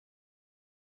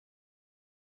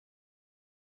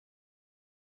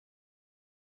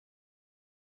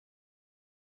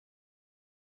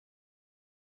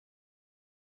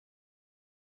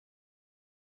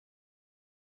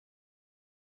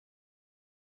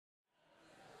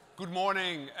Good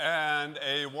morning and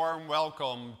a warm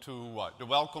welcome to the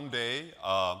Welcome Day,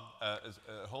 a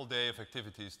whole day of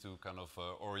activities to kind of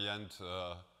orient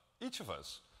each of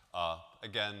us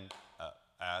again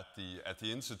at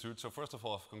the Institute. So first of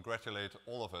all, I congratulate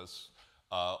all of us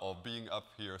of being up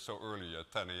here so early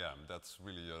at 10 a.m. That's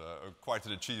really quite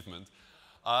an achievement.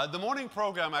 The morning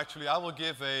program, actually, I will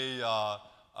give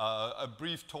a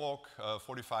brief talk,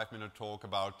 45-minute talk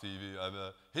about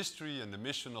the history and the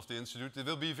mission of the Institute. It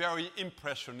will be very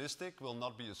impressionistic, will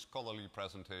not be a scholarly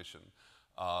presentation.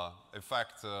 In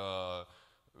fact,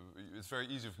 it's very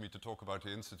easy for me to talk about the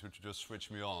Institute, to just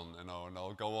switch me on, and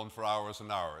I'll go on for hours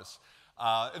and hours.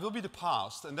 It will be the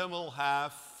past, and then we'll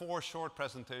have 4 short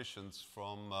presentations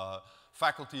from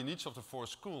faculty in each of the 4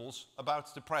 schools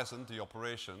about the present, the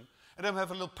operation. And then we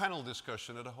have a little panel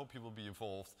discussion, and I hope you will be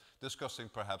involved, discussing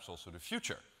perhaps also the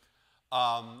future.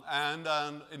 And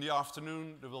then in the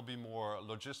afternoon, there will be more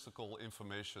logistical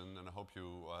information, and I hope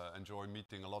you enjoy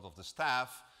meeting a lot of the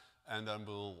staff. And then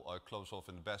we'll close off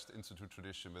in the best Institute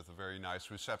tradition with a very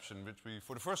nice reception, which we,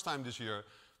 for the first time this year,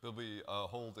 will be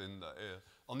held in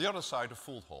on the other side of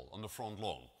Fold Hall, on the front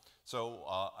lawn. So,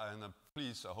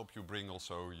 please, I hope you bring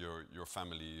also your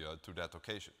family to that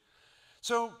occasion.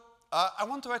 So, I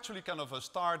want to actually kind of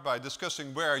start by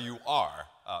discussing where you are.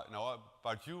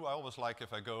 About you, I always like,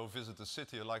 if I go visit the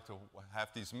city, I like to have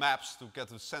these maps to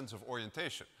get a sense of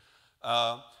orientation.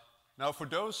 Now, for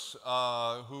those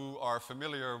who are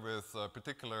familiar with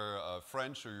particular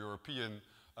French or European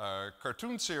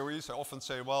cartoon series, I often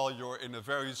say, well, you're in a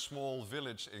very small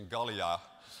village in Gallia,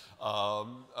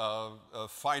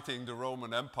 fighting the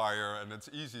Roman Empire, and it's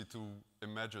easy to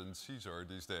imagine Caesar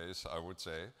these days, I would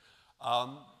say.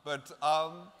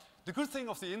 The good thing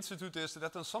of the Institute is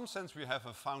that in some sense we have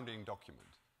a founding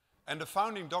document. And the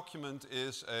founding document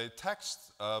is a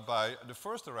text by the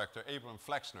first director, Abraham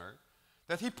Flexner,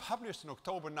 that he published in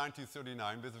October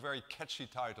 1939 with a very catchy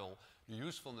title, The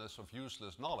Usefulness of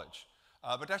Useless Knowledge.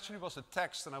 But actually it was a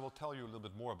text, and I will tell you a little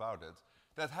bit more about it,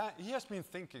 that he has been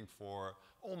thinking for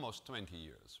almost 20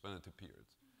 years when it appeared.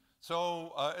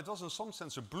 So it was in some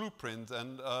sense a blueprint,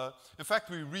 and in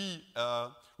fact we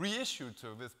reissued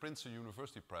with Princeton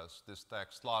University Press this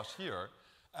text last year,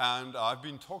 and I've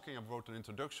been talking, I wrote an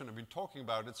introduction, I've been talking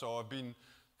about it, so I've been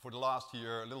for the last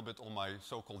year a little bit on my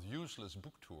so-called useless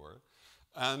book tour,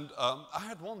 and I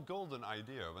had one golden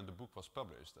idea when the book was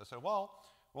published. I said, well,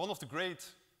 one of the great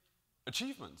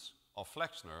achievements of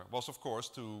Flexner was, of course,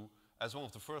 as one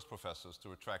of the first professors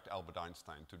to attract Albert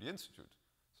Einstein to the Institute.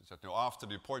 He said, no, after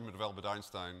the appointment of Albert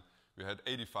Einstein, we had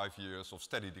 85 years of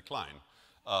steady decline.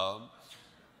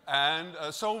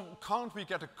 So can't we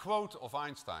get a quote of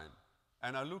Einstein?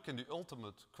 And I look in the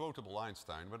ultimate quotable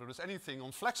Einstein, whether there's anything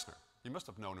on Flexner. He must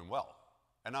have known him well.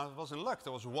 And I was in luck.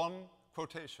 There was one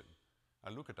quotation. I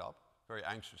look it up very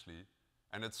anxiously,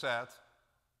 and it said,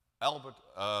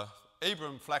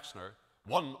 Abraham Flexner,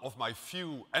 one of my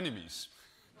few enemies.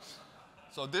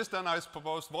 So this then I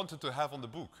wanted to have on the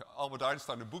book. Albert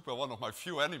Einstein, the book by one of my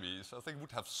few enemies, I think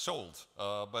would have sold.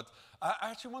 But I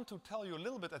actually want to tell you a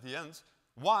little bit at the end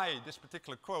why this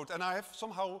particular quote, and I have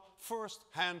somehow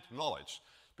first-hand knowledge.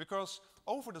 Because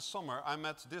over the summer I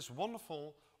met this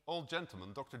wonderful old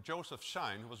gentleman, Dr. Joseph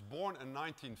Shine, who was born in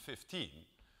 1915.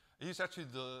 He's actually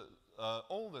the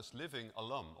oldest living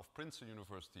alum of Princeton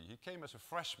University. He came as a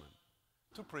freshman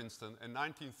to Princeton in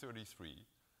 1933.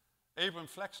 Abraham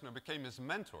Flexner became his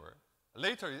mentor.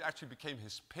 Later, he actually became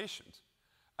his patient.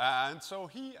 And so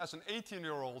he, as an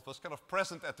 18-year-old, was kind of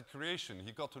present at the creation.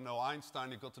 He got to know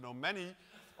Einstein, he got to know many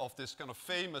of this kind of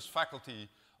famous faculty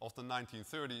of the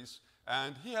 1930s.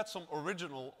 And he had some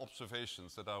original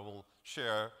observations that I will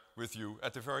share with you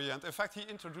at the very end. In fact, he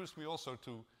introduced me also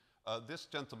to this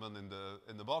gentleman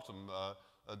in the bottom,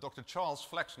 Dr. Charles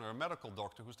Flexner, a medical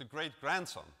doctor, who's the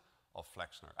great-grandson of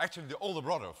Flexner. Actually, the older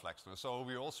brother of Flexner, so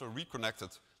we also reconnected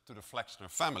to the Flexner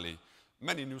family.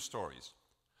 Many new stories.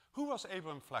 Who was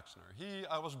Abraham Flexner? He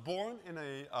was born in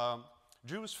a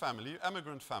Jewish family,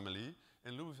 immigrant family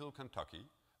in Louisville, Kentucky.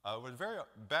 Was very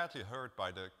badly hurt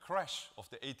by the crash of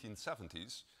the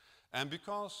 1870s. And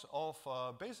because of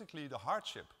basically the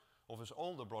hardship of his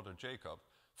older brother Jacob,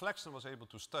 Flexner was able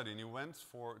to study, and he went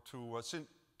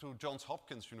to Johns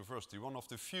Hopkins University, one of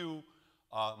the few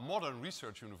modern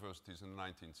research universities in the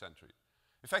 19th century.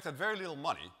 In fact, had very little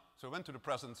money, so he went to the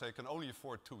president and said, I can only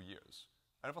afford 2 years.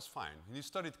 And it was fine. And he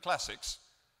studied classics,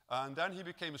 and then he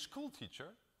became a school teacher,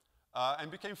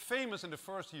 and became famous in the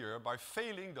first year by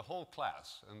failing the whole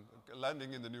class and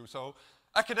landing in the news. So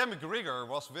academic rigor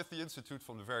was with the Institute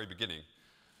from the very beginning.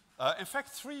 In fact,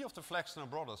 3 of the Flexner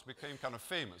brothers became kind of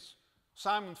famous.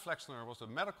 Simon Flexner was a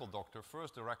medical doctor,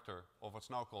 first director of what's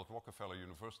now called Rockefeller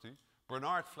University.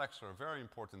 Bernard Flexner, a very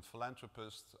important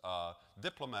philanthropist,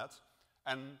 diplomat,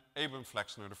 and Abram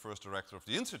Flexner, the first director of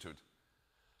the Institute.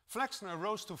 Flexner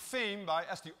rose to fame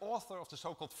as the author of the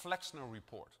so-called Flexner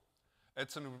Report.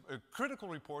 It's a critical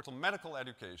report on medical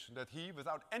education that he,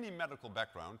 without any medical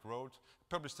background, wrote,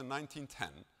 published in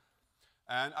 1910.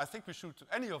 And I think we should,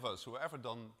 any of us who have ever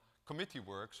done committee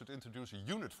work, should introduce a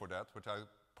unit for that, which I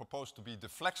propose to be the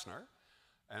Flexner.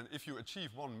 And if you achieve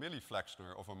 1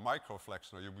 milliflexner of a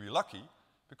microflexner, you'll be lucky,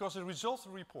 because the results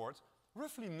of the report,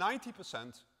 roughly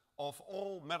 90% of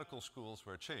all medical schools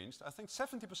were changed. I think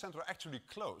 70% were actually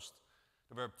closed.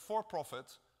 There were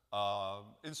for-profit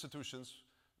institutions,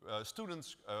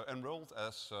 students enrolled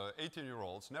as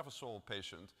 18-year-olds, never saw a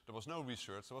patient, there was no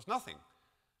research, there was nothing.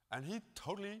 And he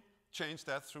totally changed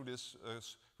that through this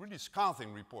really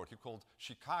scathing report he called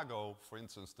Chicago, for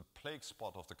instance, the plague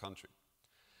spot of the country.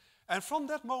 And from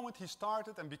that moment he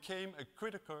started and became a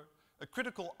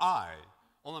critical eye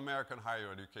on American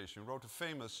higher education. He wrote a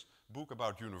famous book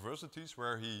about universities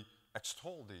where he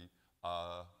extolled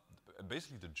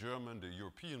basically the German, the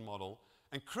European model,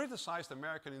 and criticized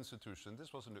American institutions,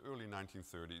 this was in the early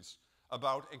 1930s,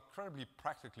 about incredibly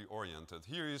practically oriented.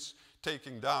 Here he's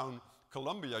taking down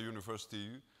Columbia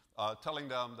University, telling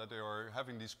them that they are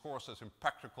having these courses in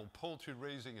practical poultry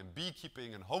raising and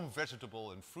beekeeping and home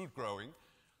vegetable and fruit growing.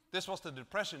 This was the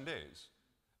Depression days.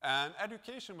 And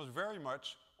education was very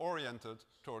much oriented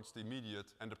towards the immediate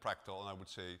and the practical, and I would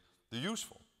say the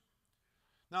useful.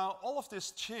 Now, all of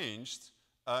this changed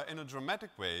in a dramatic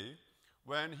way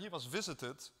when he was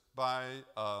visited by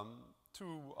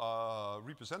two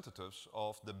representatives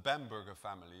of the Bamberger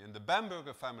family. And the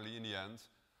Bamberger family, in the end,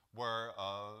 were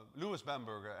Louis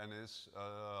Bamberger and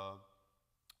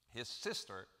his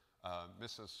sister,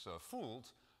 Mrs.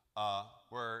 Fuld,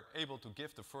 were able to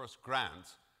give the first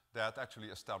grant that actually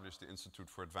established the Institute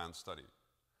for Advanced Study.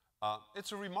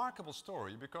 It's a remarkable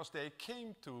story because they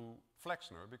came to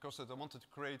Flexner because they wanted to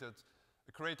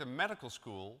create a medical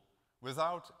school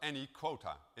without any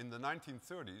quota. In the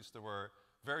 1930s, there were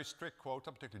very strict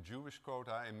quota, particularly Jewish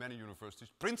quota in many universities.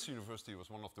 Princeton University was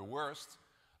one of the worst.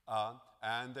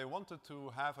 And they wanted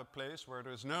to have a place where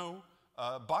there's no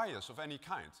bias of any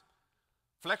kind.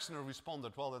 Flexner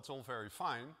responded, well, that's all very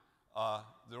fine.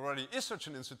 There already is such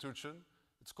an institution.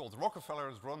 It's called Rockefeller.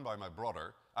 It's run by my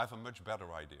brother. I have a much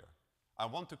better idea. I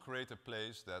want to create a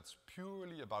place that's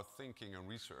purely about thinking and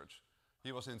research.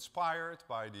 He was inspired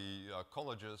by the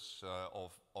colleges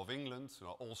of England,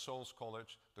 All Souls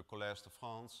College, the Collège de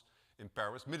France in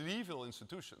Paris, medieval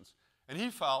institutions. And he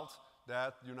felt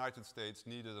that the United States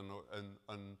needed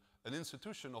an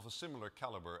institution of a similar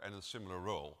caliber and a similar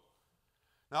role.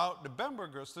 Now, the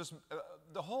Bambergers,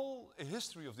 the whole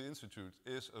history of the Institute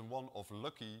is one of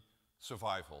lucky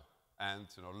survival. And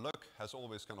luck has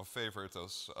always kind of favored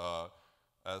us,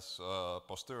 as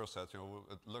Pasteur said,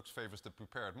 luck favors the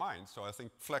prepared mind. So I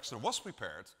think Flexner was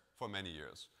prepared for many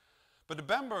years. But the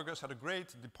Bambergers had a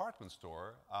great department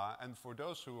store, and for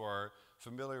those who are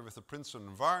familiar with the Princeton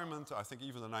environment, I think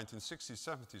even in the 1960s,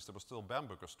 70s, there were still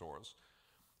Bamberger stores.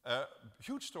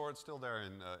 Huge store, it's still there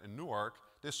in Newark.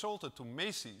 They sold it to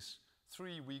Macy's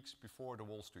 3 weeks before the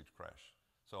Wall Street crash.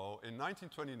 So in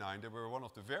 1929, they were one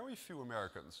of the very few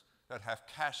Americans that have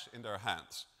cash in their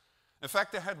hands. In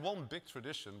fact, they had one big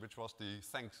tradition, which was the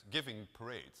Thanksgiving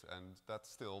parade, and that's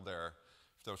still there.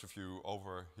 For those of you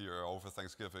over here over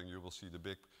Thanksgiving, you will see the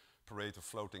big parade of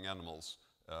floating animals,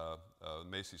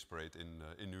 Macy's parade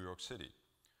in New York City.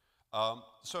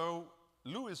 So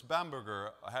Louis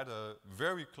Bamberger had a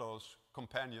very close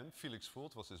companion. Felix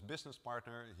Fuld was his business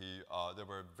partner. They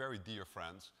were very dear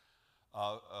friends.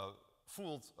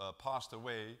 Fuld passed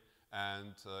away,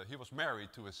 and he was married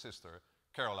to his sister,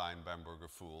 Caroline Bamberger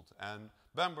Fuld. And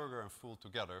Bamberger and Fuld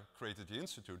together created the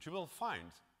Institute. You will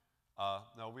find,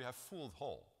 now we have Fuld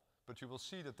Hall, but you will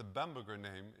see that the Bamberger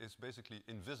name is basically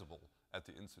invisible at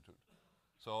the Institute.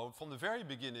 So from the very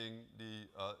beginning,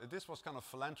 this was kind of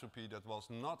philanthropy that was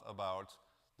not about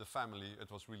the family,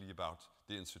 it was really about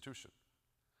the institution.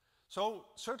 So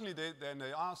certainly then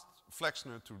they asked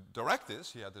Flexner to direct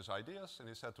this. He had his ideas, and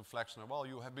he said to Flexner, well,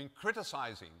 you have been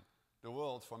criticizing the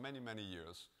world for many, many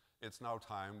years. It's now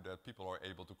time that people are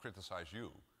able to criticize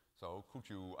you. So could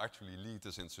you actually lead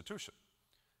this institution?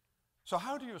 So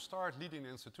how do you start leading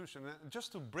an institution? And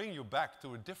just to bring you back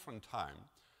to a different time,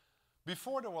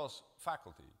 before there was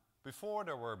faculty, before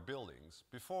there were buildings,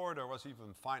 before there was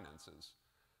even finances,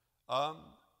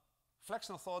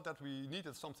 Flexner thought that we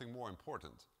needed something more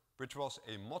important, which was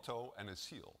a motto and a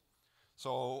seal.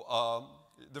 So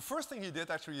the first thing he did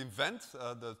actually invent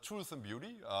the truth and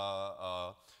beauty,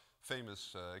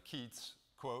 famous Keats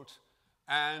quote,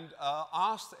 and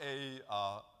asked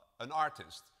an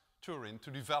artist, Turin, to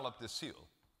develop this seal.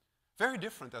 Very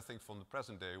different, I think, from the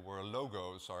present day, where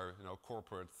logos are,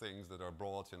 corporate things that are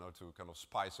brought, to kind of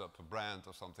spice up a brand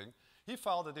or something. He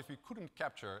felt that if we couldn't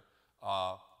capture,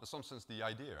 in some sense, the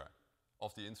idea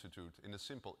of the Institute in a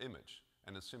simple image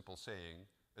and a simple saying,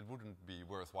 it wouldn't be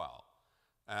worthwhile.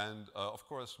 And of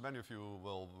course, many of you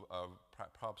will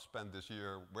perhaps spend this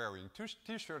year wearing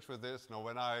T-shirts with this.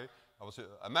 When I was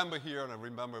a member here, and I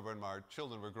remember when my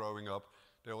children were growing up,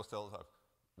 they always tell us I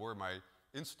wore my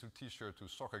Institute T-shirt to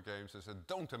soccer games. They said,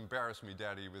 "Don't embarrass me,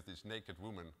 Daddy, with these naked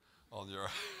women on your..."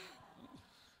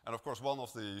 And of course, one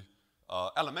of the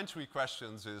elementary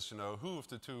questions is, who of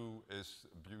the two is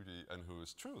beauty and who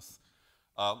is truth?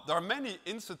 There are many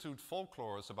Institute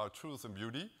folklores about truth and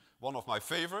beauty. One of my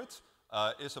favorites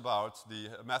is about the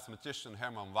mathematician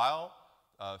Hermann Weyl,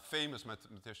 a famous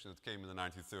mathematician that came in the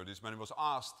 1930s. When he was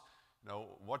asked,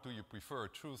 what do you prefer,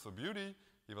 truth or beauty?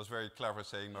 He was very clever,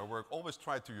 saying, my work always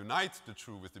tried to unite the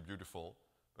true with the beautiful,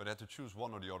 but I had to choose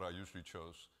one or the other. I usually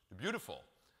chose the beautiful.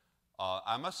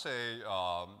 I must say,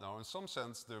 in some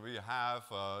sense, that we have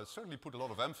certainly put a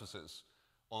lot of emphasis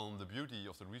on the beauty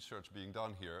of the research being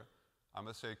done here. I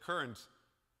must say, current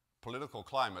political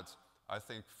climate, I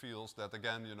think, feels that,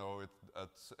 again,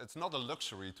 it's not a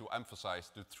luxury to emphasize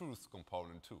the truth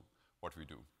component to what we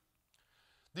do.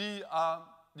 The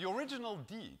original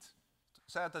deed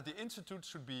said that the Institute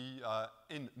should be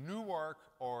in Newark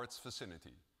or its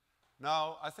vicinity.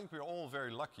 Now, I think we're all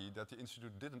very lucky that the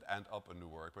Institute didn't end up in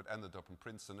Newark, but ended up in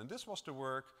Princeton. And this was the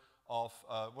work of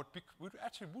what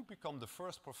would become the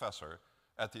first professor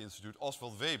at the Institute,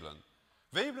 Oswald Veblen.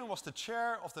 Veblen was the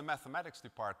chair of the mathematics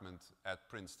department at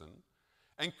Princeton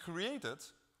and created,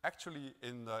 actually,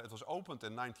 it was opened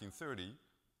in 1930,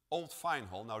 Old Fine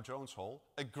Hall, now Jones Hall,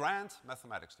 a grand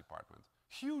mathematics department.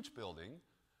 Huge building.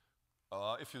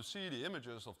 If you see the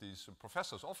images of these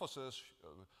professors' offices,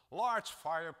 large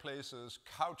fireplaces,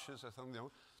 couches,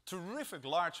 terrific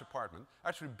large apartment,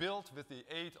 actually built with the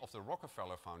aid of the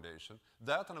Rockefeller Foundation.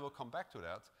 That, and I will come back to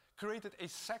that, created a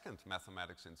second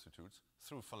mathematics institute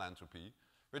through philanthropy,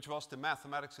 which was the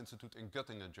Mathematics Institute in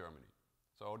Göttingen, Germany.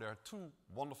 So there are two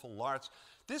wonderful large...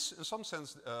 This, in some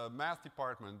sense, math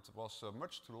department was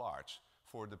much too large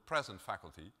for the present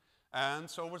faculty, and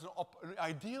so it was an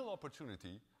ideal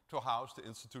opportunity to house the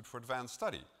Institute for Advanced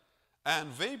Study. And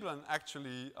Veblen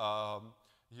actually,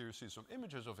 here you see some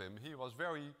images of him, he was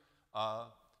very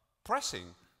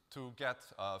pressing to get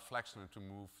Flexner to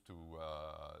move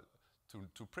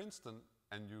to Princeton,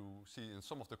 and you see in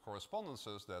some of the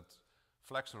correspondences that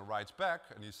Flexner writes back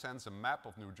and he sends a map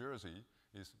of New Jersey.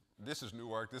 This is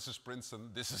Newark, this is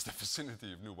Princeton, this is the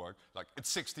vicinity of Newark. Like, it's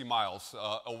 60 miles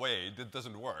away, that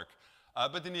doesn't work.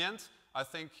 But in the end, I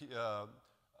think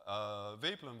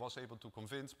Veblen was able to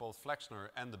convince both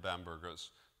Flexner and the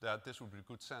Bambergers that this would be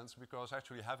good sense, because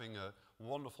actually having a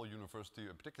wonderful university,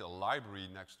 a particular library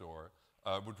next door,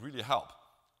 would really help.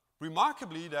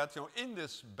 Remarkably, that in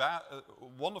this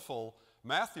wonderful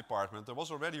math department, there was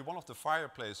already one of the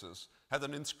fireplaces had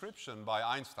an inscription by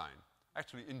Einstein,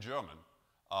 actually in German.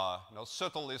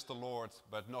 Subtle is the Lord,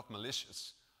 but not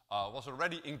malicious, was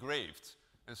already engraved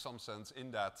in some sense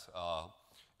in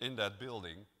that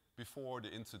building before the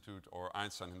Institute or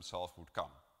Einstein himself would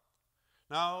come.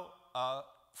 Now,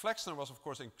 Flexner was, of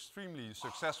course, extremely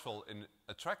successful in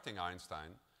attracting Einstein.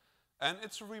 And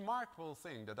it's a remarkable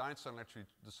thing that Einstein actually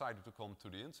decided to come to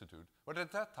the Institute, but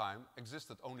at that time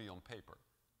existed only on paper.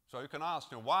 So you can ask,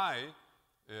 why,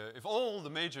 if all the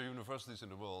major universities in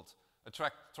the world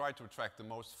tried to attract the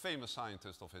most famous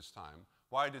scientist of his time,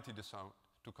 why did he decide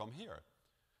to come here?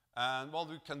 And well,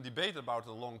 we can debate about it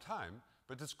a long time,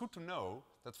 but it's good to know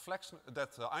that,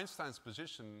 Einstein's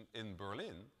position in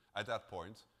Berlin at that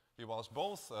point, he was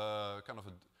both kind of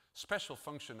a special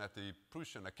function at the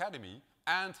Prussian Academy,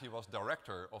 and he was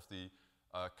director of the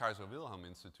Kaiser Wilhelm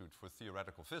Institute for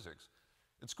Theoretical Physics.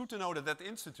 It's good to know that that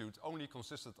institute only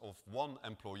consisted of one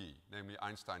employee, namely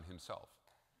Einstein himself.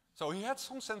 So he had,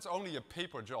 some sense, only a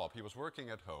paper job. He was working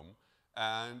at home,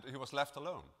 and he was left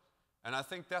alone. And I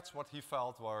think that's what he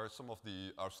felt were some of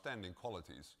the outstanding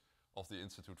qualities of the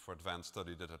Institute for Advanced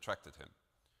Study that attracted him.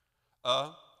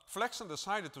 Flexner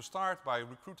decided to start by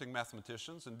recruiting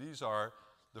mathematicians, and these are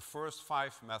the first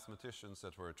 5 mathematicians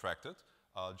that were attracted.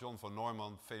 John von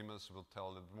Neumann, famous, will tell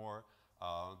a little more.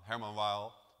 Hermann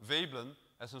Weyl, Veblen,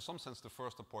 as in some sense the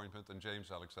first appointment, and James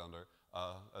Alexander,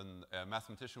 a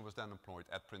mathematician, was then employed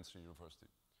at Princeton University.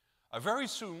 Very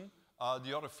soon,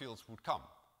 the other fields would come.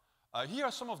 Here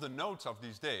are some of the notes of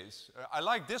these days. I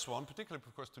like this one, particularly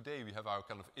because today we have our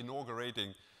kind of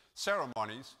inaugurating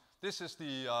ceremonies. This is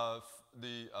the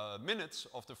minutes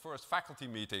of the first faculty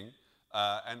meeting,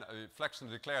 and Flexner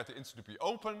declared the institute to be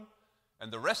open,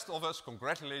 and the rest of us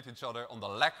congratulate each other on the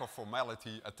lack of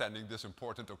formality attending this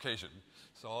important occasion.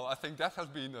 So I think that has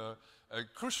been a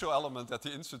crucial element at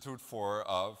the institute for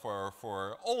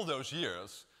all those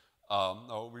years.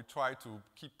 We try to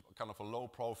keep kind of a low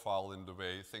profile in the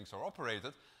way things are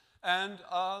operated. And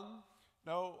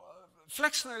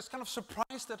Flexner is kind of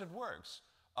surprised that it works.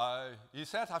 He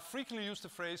said, I frequently use the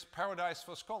phrase paradise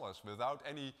for scholars without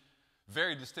any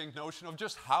very distinct notion of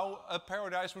just how a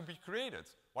paradise would be created.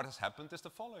 What has happened is the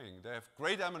following. They have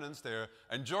great eminence, they're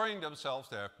enjoying themselves,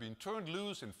 they have been turned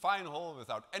loose in fine hall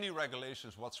without any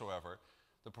regulations whatsoever.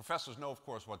 The professors know, of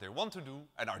course, what they want to do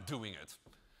and are doing it.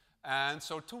 And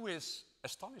so to his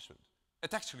astonishment,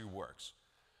 it actually works.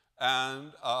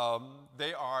 And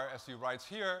they are, as he writes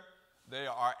here, they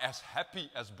are as happy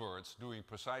as birds doing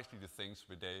precisely the things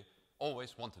that they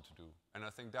always wanted to do. And I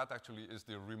think that actually is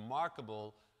the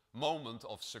remarkable moment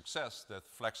of success that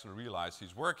Flexner realized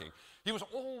he's working. He was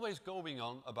always going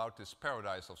on about this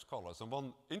paradise of scholars. And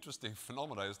one interesting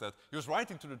phenomenon is that he was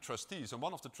writing to the trustees, and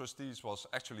one of the trustees was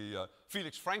actually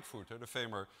Felix Frankfurter,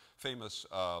 the famous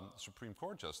Supreme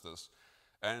Court justice.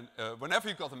 And whenever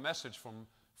he got a message from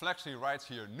Flexner, he writes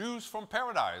here, news from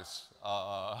paradise.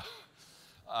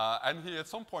 And he at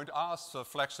some point asked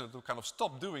Flexner to kind of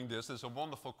stop doing this. There's a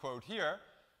wonderful quote here.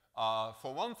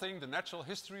 For one thing, the natural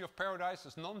history of paradise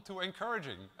is none too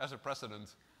encouraging as a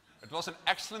precedent. It was an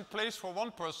excellent place for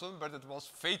one person, but it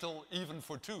was fatal even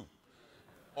for two.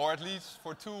 Or at least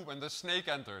for two when the snake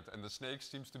entered, and the snake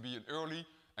seems to be an early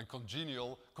and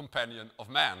congenial companion of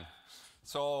man.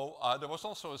 So there was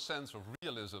also a sense of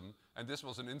realism, and this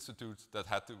was an institute that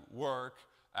had to work,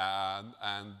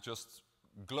 and just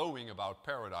glowing about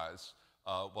paradise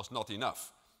was not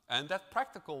enough. And that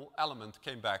practical element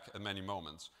came back at many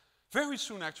moments. Very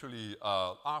soon, actually,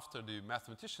 after the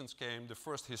mathematicians came, the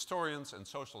first historians and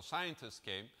social scientists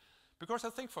came, because I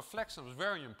think for Flexner it was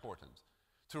very important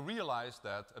to realize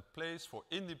that a place for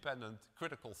independent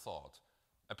critical thought,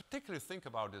 and particularly think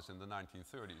about this in the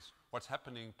 1930s, what's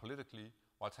happening politically,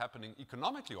 what's happening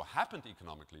economically, or happened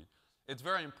economically, it's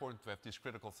very important to have this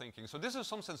critical thinking. So this is in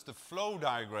some sense the flow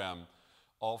diagram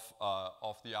of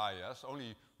the IAS,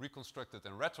 only reconstructed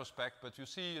in retrospect, but you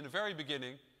see in the very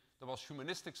beginning there was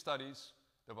humanistic studies,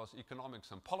 there was economics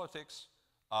and politics.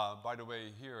 By the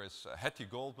way, here is Hetty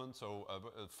Goldman, so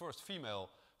first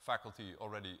female faculty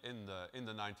already in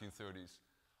the 1930s.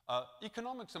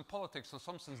 Economics and politics in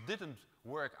some sense didn't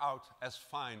work out as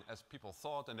fine as people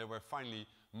thought, and they were finally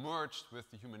merged with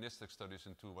the humanistic studies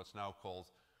into what's now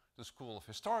called the School of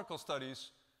Historical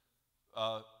Studies.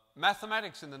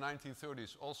 Mathematics in the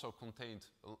 1930s also contained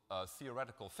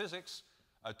theoretical physics,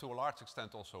 to a large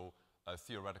extent also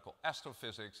theoretical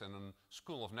astrophysics, and the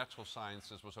School of Natural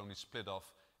Sciences was only split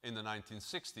off in the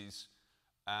 1960s.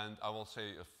 And I will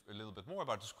say a little bit more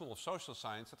about the School of Social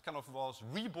Science that kind of was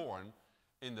reborn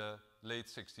in the late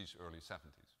 60s, early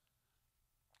 70s.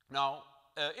 Now,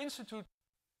 Institute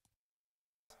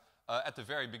at the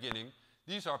very beginning,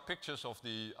 these are pictures of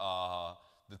the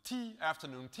tea,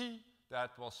 afternoon tea,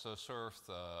 that was served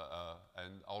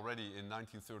and already in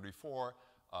 1934.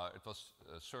 It was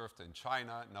served in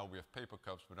China. Now we have paper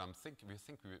cups, but I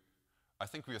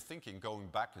think we are thinking going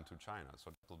back into China. So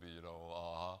that will be,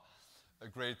 a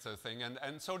great thing.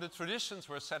 And so the traditions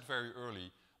were set very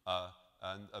early,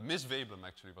 and Ms. Veblen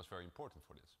actually was very important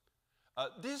for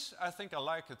this. This, I think I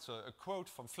like, it's a quote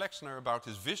from Flexner about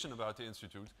his vision about the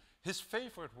Institute. His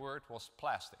favorite word was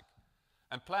plastic.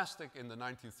 And plastic in the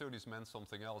 1930s meant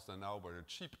something else than now, where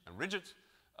it's cheap and rigid.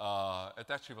 It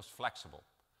actually was flexible.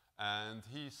 And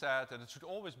he said that it should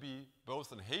always be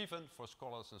both a haven for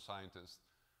scholars and scientists,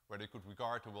 where they could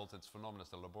regard the world as phenomena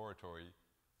as a laboratory,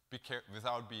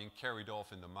 without being carried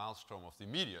off in the maelstrom of the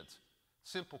immediate.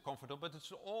 Simple, comfortable, but it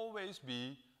should always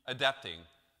be adapting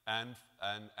and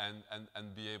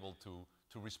be able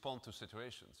to respond to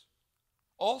situations.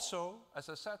 Also, as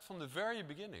I said from the very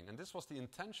beginning, and this was the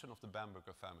intention of the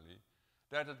Bamberger family,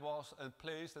 that it was a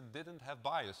place that didn't have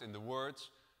bias. In the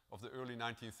words of the early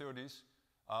 1930s,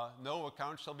 no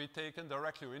account shall be taken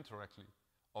directly or indirectly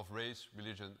of race,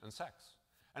 religion, and sex.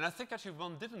 And I think actually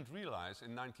one didn't realize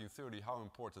in 1930 how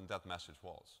important that message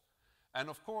was. And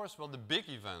of course, well, the big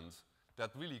events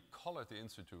that really colored the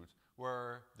Institute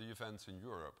were the events in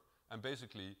Europe. And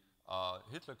basically,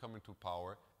 Hitler coming to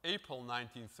power, April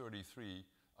 1933,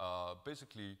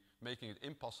 basically making it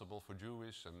impossible for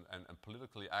Jewish and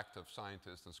politically active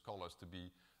scientists and scholars to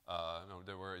be,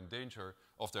 they were in danger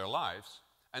of their lives.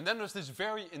 And then there's this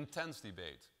very intense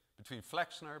debate between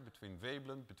Flexner, between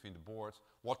Veblen, between the board,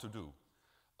 what to do.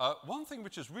 One thing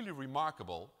which is really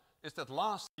remarkable is that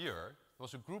last year there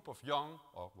was a group of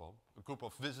a group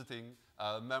of visiting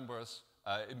members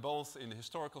in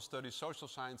historical studies, social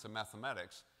science and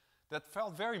mathematics that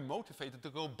felt very motivated to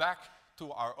go back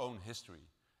to our own history.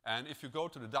 And if you go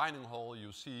to the dining hall,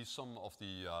 you see some of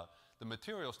the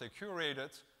materials they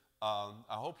curated. I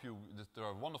hope there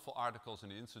are wonderful articles in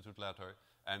the Institute letter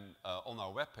and on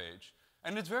our webpage.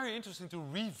 And it's very interesting to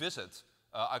revisit,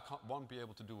 won't be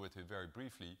able to do it here very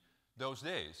briefly, those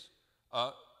days.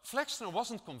 Flexner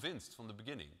wasn't convinced from the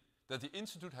beginning that the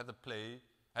Institute had a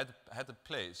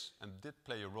place and did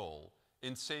play a role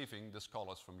in saving the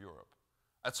scholars from Europe.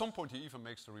 At some point he even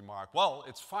makes the remark, well,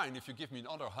 it's fine if you give me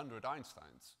another 100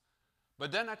 Einsteins.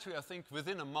 But then actually I think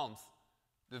within a month,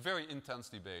 the very intense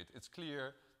debate, it's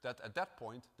clear that at that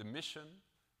point the mission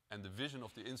and the vision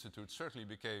of the Institute certainly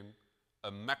became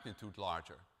a magnitude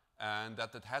larger, and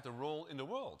that it had a role in the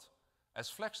world. As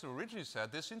Flexner originally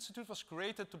said, this institute was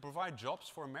created to provide jobs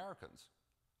for Americans.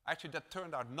 Actually, that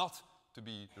turned out not to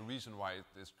be the reason why it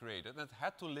is created. It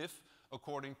had to live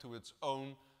according to its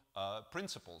own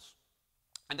principles.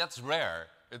 And that's rare.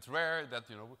 It's rare that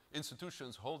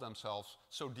institutions hold themselves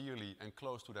so dearly and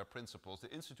close to their principles.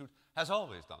 The Institute has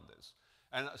always done this.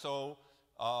 And so,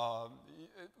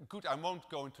 good, I won't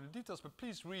go into the details, but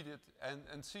please read it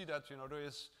and see that there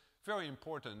is very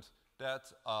important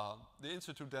that the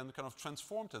Institute then kind of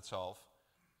transformed itself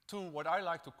to what I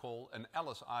like to call an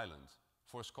Ellis Island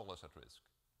for scholars at risk.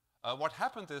 What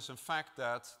happened is, in fact,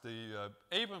 that the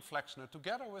Abram Flexner,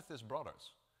 together with his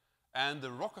brothers and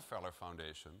the Rockefeller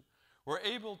Foundation, were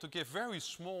able to give very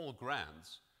small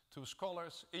grants to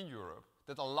scholars in Europe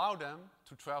that allow them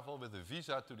to travel with a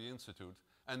visa to the Institute,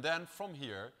 and then from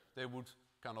here they would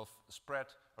kind of spread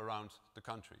around the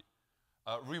country.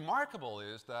 Remarkable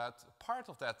is that part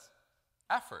of that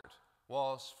effort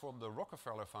was from the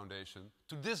Rockefeller Foundation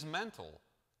to dismantle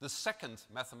the second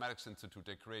mathematics institute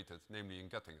they created, namely in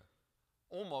Göttingen.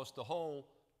 Almost the whole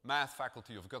math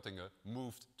faculty of Göttingen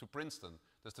moved to Princeton.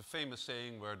 There's the famous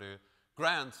saying where the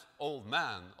grand old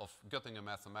man of Göttingen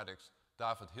mathematics,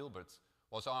 David Hilbert,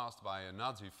 was asked by a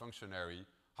Nazi functionary,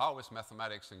 how is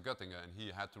mathematics in Göttingen? And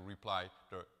he had to reply,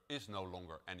 there is no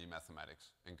longer any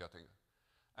mathematics in Göttingen.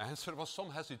 And so there was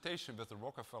some hesitation with the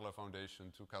Rockefeller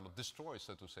Foundation to kind of destroy,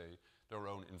 so to say, their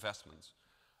own investments.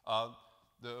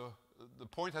 The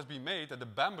point has been made that the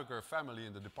Bamberger family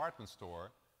in the department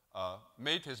store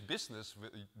made his business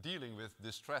dealing with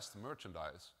distressed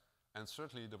merchandise. And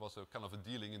certainly there was a kind of a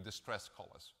dealing in distressed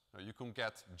scholars. You can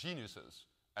get geniuses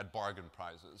at bargain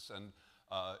prices. And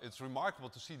it's remarkable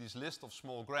to see this list of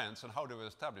small grants and how they were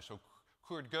established. So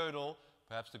Kurt Gödel,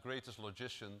 perhaps the greatest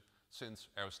logician since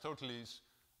Aristoteles,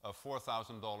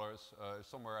 $4,000,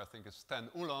 somewhere I think it's Stan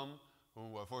Ulam,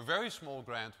 who for a very small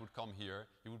grant would come here.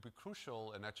 He would be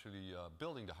crucial in actually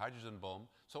building the hydrogen bomb.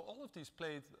 So all of these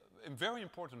played a very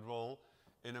important role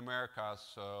in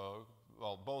America's,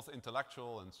 both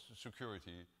intellectual and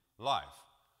security life.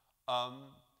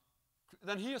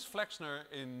 Then here's Flexner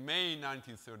in May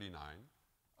 1939.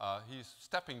 He's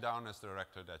stepping down as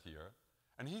director that year.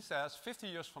 And he says, 50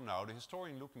 years from now, the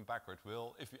historian looking backward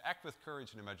will, if we act with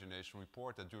courage and imagination,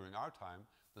 report that during our time,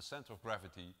 the center of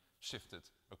gravity shifted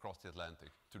across the Atlantic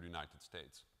to the United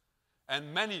States.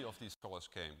 And many of these scholars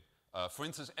came. For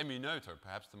instance, Emmy Noether,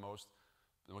 perhaps the most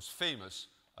famous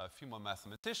female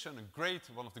mathematician,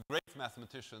 one of the great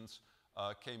mathematicians,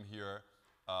 came here.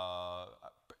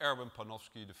 Erwin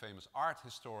Panofsky, the famous art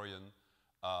historian,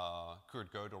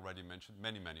 Kurt Gödel already mentioned,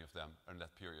 many of them in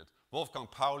that period. Wolfgang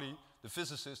Pauli, the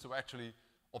physicist who actually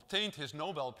obtained his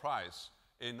Nobel Prize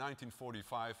in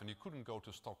 1945, and he couldn't go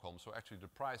to Stockholm, so actually the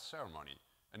prize ceremony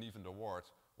and even the award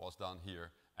was done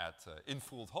here at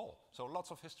Infold Hall. So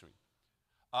lots of history.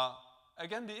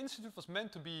 Again, the Institute was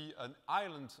meant to be an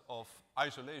island of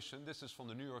isolation. This is from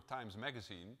the New York Times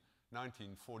Magazine,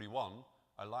 1941.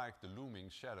 I like the looming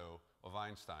shadow of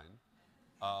Einstein.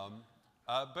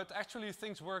 But actually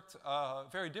things worked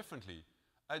very differently.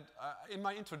 In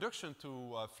my introduction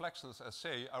to Flexner's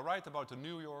essay, I write about the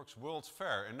New York's World's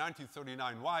Fair in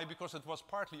 1939. Why? Because it was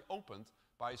partly opened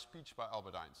by a speech by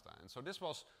Albert Einstein. So this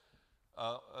was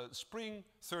spring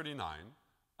 '39,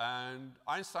 and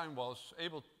Einstein was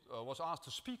asked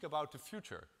to speak about the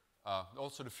future,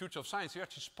 also the future of science. He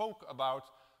actually spoke about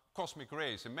cosmic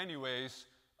rays. In many ways,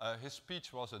 his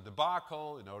speech was a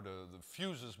debacle. The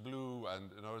fuses blew, and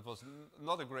it was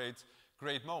not a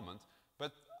great moment.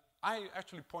 But I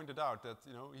actually pointed out that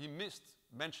he missed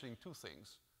mentioning two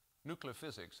things, nuclear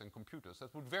physics and computers,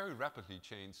 that would very rapidly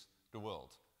change the world.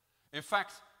 In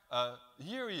fact,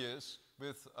 here he is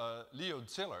with Leo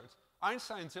Szilard.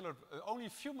 Einstein and Szilard, only a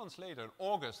few months later, in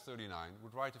August 1939,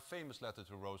 would write a famous letter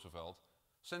to Roosevelt,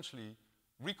 essentially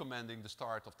recommending the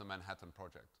start of the Manhattan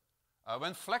Project.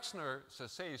 When Flexner's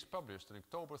essay is published in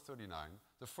October 1939,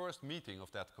 the first meeting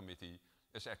of that committee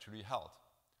is actually held.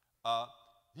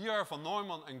 Here are von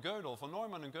Neumann and Gödel. Von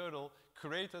Neumann and Gödel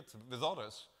created, with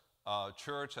others,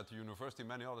 Church at the university,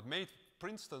 many others, made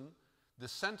Princeton the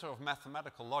center of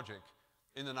mathematical logic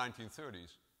in the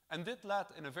 1930s, and did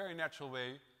that in a very natural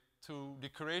way to the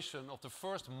creation of the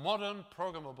first modern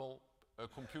programmable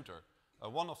computer.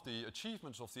 One of the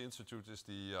achievements of the Institute is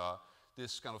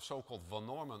this kind of so-called von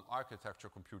Neumann architecture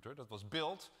computer that was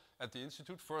built at the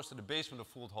Institute, first in the basement of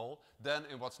Fould Hall, then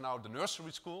in what's now the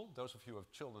nursery school. Those of you who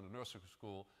have children in the nursery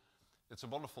school, it's a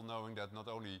wonderful knowing that not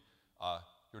only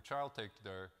your child takes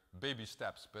their baby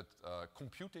steps, but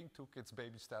computing took its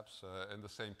baby steps in the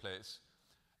same place.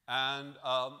 And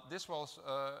this was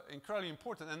incredibly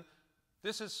important. And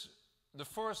this is the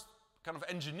first kind of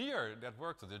engineer that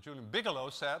worked at it. Julian Bigelow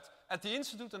said, at the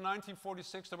Institute in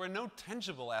 1946, there were no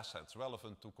tangible assets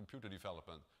relevant to computer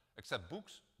development, except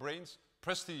books, brains,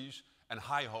 prestige, and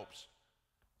high hopes.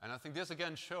 And I think this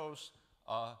again shows,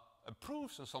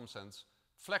 proves in some sense,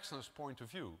 Flexner's point of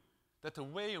view, that the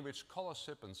way in which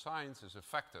scholarship and science is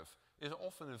effective is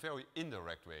often a very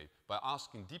indirect way, by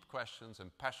asking deep questions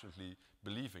and passionately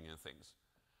believing in things.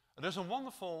 There's a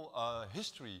wonderful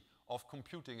history of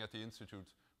computing at the Institute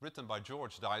written by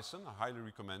George Dyson. I highly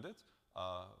recommend it.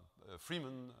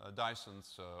 Freeman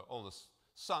Dyson's oldest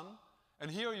son.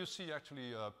 And here you see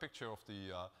actually a picture of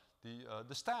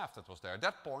the staff that was there. At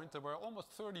that point, there were almost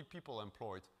 30 people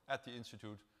employed at the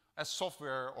Institute as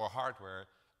software or hardware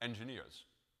engineers.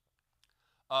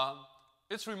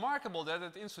 It's remarkable that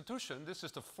at the institution, this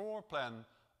is the floor plan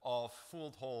of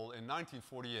Fould Hall in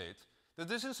 1948, that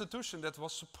this institution that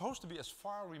was supposed to be as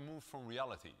far removed from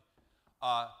reality.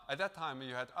 At that time,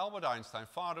 you had Albert Einstein,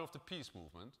 father of the peace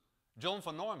movement, John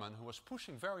von Neumann, who was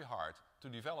pushing very hard to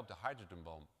develop the hydrogen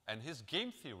bomb, and his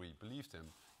game theory believed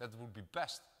him that it would be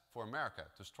best for America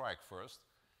to strike first.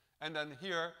 And then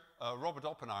here, Robert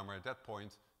Oppenheimer, at that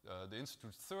point, the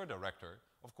Institute's third director,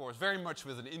 of course, very much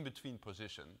with an in-between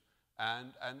position,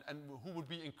 and who would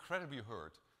be incredibly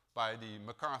hurt by the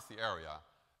McCarthy area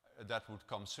that would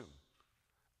come soon.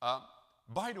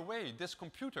 By the way, this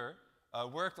computer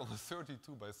worked on a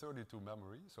 32 by 32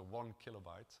 memory, so 1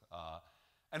 kilobyte.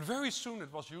 And very soon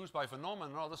it was used by von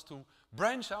Neumann and others to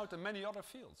branch out in many other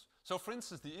fields. So for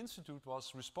instance, the Institute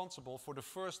was responsible for the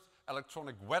first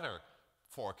electronic weather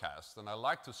forecast. And I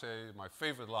like to say, my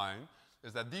favorite line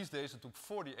is that these days it took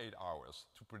 48 hours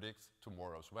to predict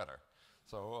tomorrow's weather.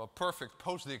 So a perfect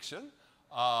post-diction.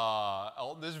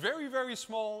 This very, very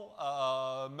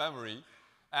small memory.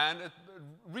 And it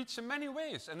reached in many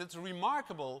ways. And it's a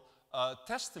remarkable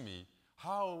testimony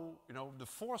how, the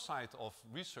foresight of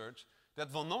research that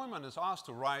von Neumann is asked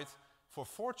to write for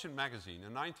Fortune magazine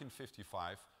in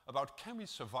 1955 about can we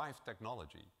survive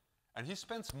technology. And he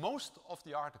spends most of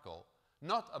the article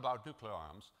not about nuclear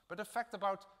arms, but in fact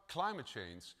about climate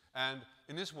change. And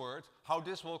in his words, how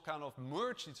this will kind of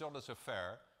merge each other's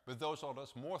affair with those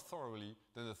others more thoroughly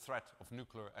than the threat of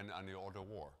nuclear and any other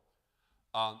war.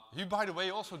 He, by the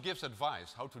way, also gives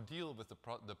advice how to deal with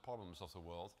the problems of the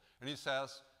world. And he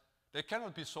says, they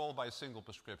cannot be solved by a single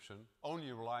prescription,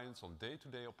 only reliance on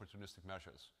day-to-day opportunistic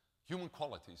measures. Human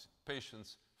qualities,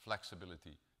 patience,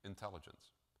 flexibility,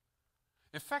 intelligence.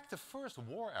 In fact, the first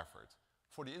war effort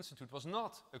for the Institute was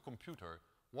not a computer,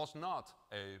 was not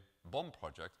a bomb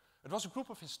project. It was a group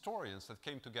of historians that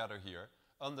came together here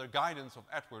under guidance of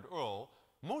Edward Earle,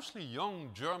 mostly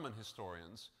young German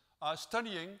historians,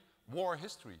 studying war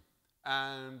history.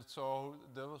 And so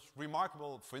there was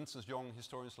remarkable, for instance, young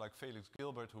historians like Felix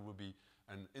Gilbert, who will be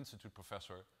an Institute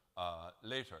professor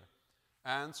later.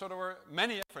 And so there were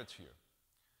many efforts here.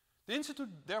 The Institute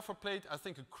therefore played, I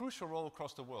think, a crucial role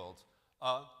across the world.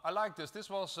 I like this. This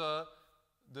was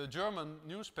the German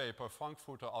newspaper,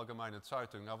 Frankfurter Allgemeine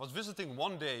Zeitung. I was visiting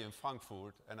one day in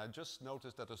Frankfurt, and I just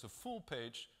noticed that there's a full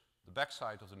page, the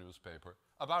backside of the newspaper,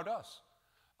 about us.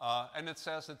 And it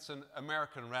says it's an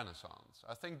American Renaissance.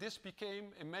 I think this became,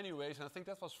 in many ways, and I think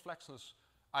that was Flexner's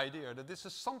idea, that this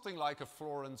is something like a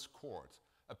Florence court,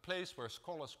 a place where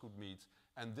scholars could meet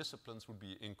and disciplines would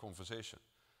be in conversation.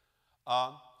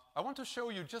 I want to show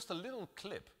you just a little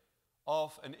clip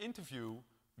of an interview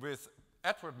with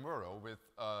Edward Murrow, with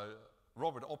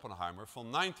Robert Oppenheimer from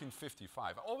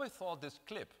 1955. I always thought this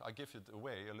clip, I give it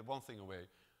away, one thing away,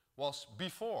 was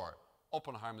before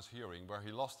Oppenheimer's hearing, where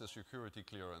he lost his security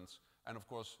clearance, and of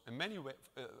course, in many ways,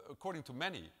 according to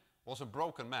many, was a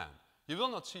broken man. You will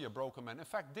not see a broken man. In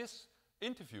fact, this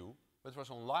interview, which was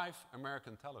on live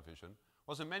American television,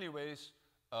 was in many ways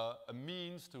a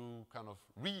means to kind of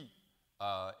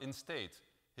reinstate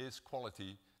his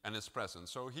quality and his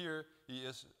presence. So here he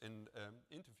is in an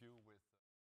interview with...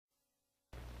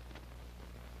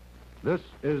 This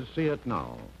is See It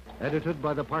Now, edited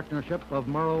by the partnership of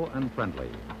Murrow and Friendly,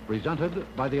 presented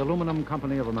by the Aluminum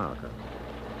Company of America.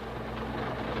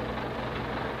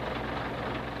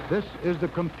 This is the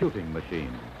computing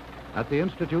machine at the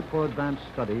Institute for Advanced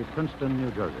Study, Princeton, New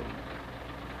Jersey.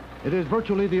 It is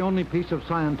virtually the only piece of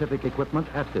scientific equipment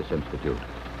at this institute.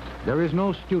 There is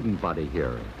no student body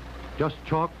here, just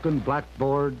chalk and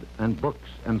blackboard and books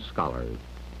and scholars,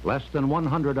 less than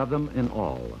 100 of them in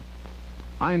all.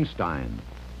 Einstein,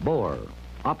 Bohr,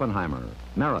 Oppenheimer,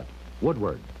 Merritt,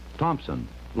 Woodward, Thomson,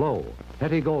 Lowe,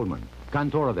 Hetty Goldman,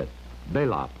 Kantorowicz,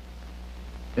 Belop.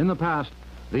 In the past,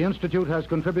 the Institute has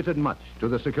contributed much to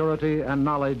the security and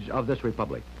knowledge of this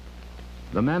republic.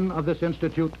 The men of this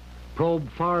institute probe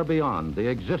far beyond the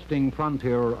existing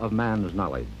frontier of man's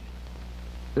knowledge.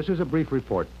 This is a brief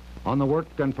report on the work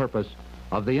and purpose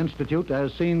of the Institute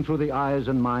as seen through the eyes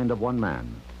and mind of one man,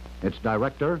 its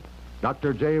director,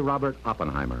 Dr. J. Robbert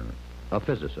Oppenheimer, a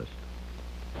physicist.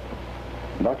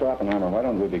 Dr. Oppenheimer, why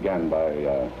don't we begin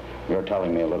by your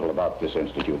telling me a little about this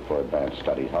Institute for Advanced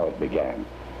Study, how it began?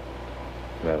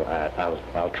 Well,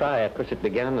 I'll try. Of course, it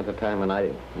began at a time when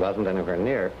I wasn't anywhere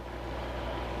near,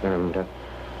 and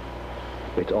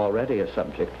it's already a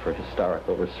subject for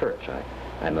historical research.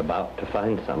 I'm about to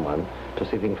find someone to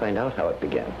see if we can find out how it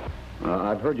began.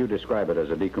 I've heard you describe it as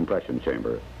a decompression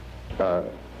chamber.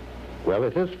 Well,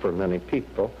 it is for many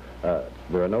people.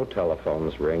 There are no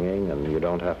telephones ringing, and you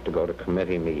don't have to go to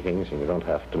committee meetings, and you don't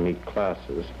have to meet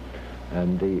classes.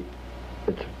 And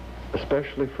it's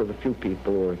especially for the few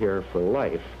people who are here for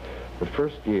life. The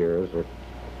first years are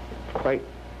quite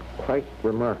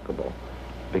remarkable,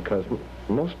 because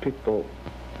most people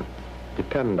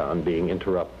depend on being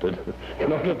interrupted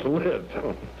in order to live.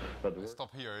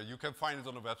 Stop here. You can find it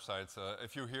on the website.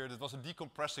 If you hear it was a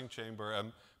decompressing chamber,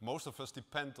 and most of us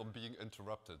depend on being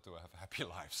interrupted to have happy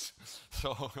lives.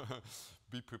 So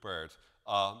be prepared.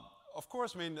 Of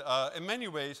course, I mean, in many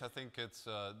ways, I think it's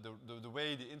the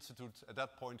way the Institute at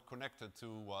that point connected to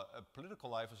a political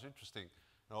life is interesting.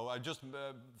 You know, just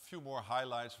a few more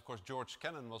highlights. Of course, George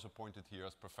Kennan was appointed here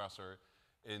as professor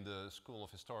in the School of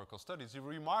Historical Studies. It's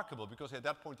remarkable because at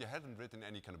that point he hadn't written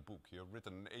any kind of book. He had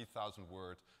written an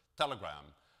 8,000-word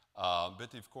telegram.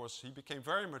 But of course he became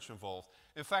very much involved.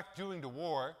 In fact, during the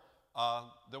war,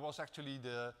 there was actually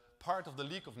the part of the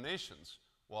League of Nations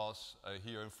was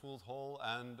here in Fuld Hall,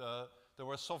 and there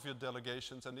were Soviet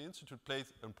delegations, and the Institute played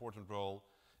an important role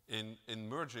in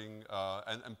merging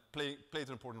and played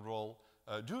an important role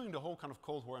during the whole kind of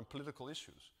Cold War and political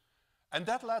issues. And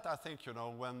that led, I think, you know,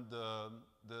 when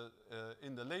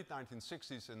in the late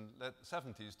 1960s and late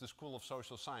 70s, the School of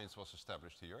Social Science was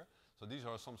established here. So these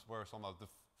were some of the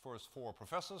first 4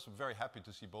 professors. I'm very happy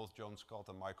to see both Joan Scott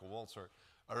and Michael Walzer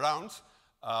around.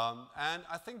 And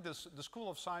I think the School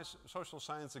of Social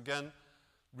Science, again,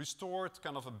 restored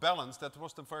kind of a balance that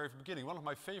was the very beginning. One of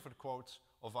my favorite quotes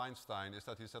of Einstein is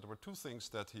that he said there were 2 things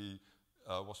that he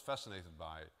was fascinated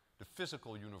by: the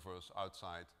physical universe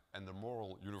outside and the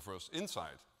moral universe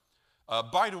inside.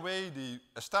 By the way, the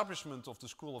establishment of the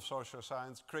School of Social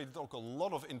Science created a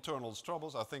lot of internal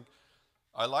troubles. I think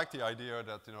I like the idea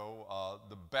that, you know,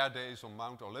 the bad days on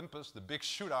Mount Olympus, the big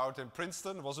shootout in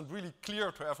Princeton, wasn't really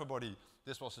clear to everybody.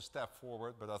 This was a step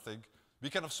forward, but I think we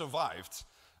kind of survived.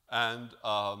 And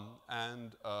now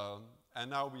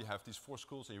we have these 4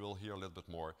 schools, and you will hear a little bit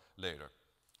more later.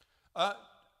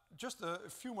 Just a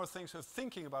few more things of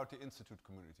thinking about the Institute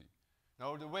community.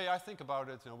 Now, the way I think about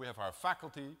it, you know, we have our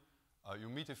faculty, you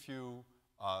meet a few,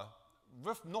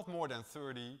 with not more than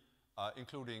 30,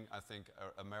 including, I think,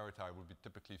 emeriti would be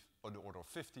typically on the order of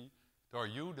 50. There are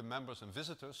you, the members and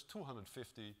visitors,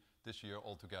 250 this year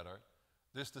altogether.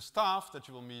 There's the staff that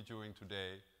you will meet during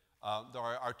today. There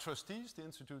are our trustees. The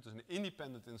Institute is an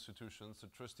independent institution. The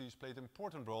trustees played an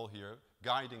important role here,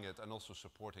 guiding it and also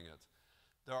supporting it.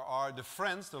 There are the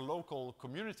friends, the local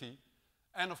community,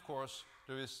 and of course,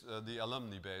 there is the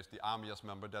alumni base, the IAS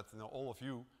member, that, you know, all of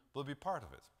you will be part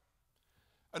of it.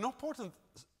 An important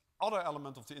other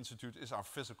element of the Institute is our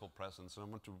physical presence, and I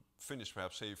want to finish,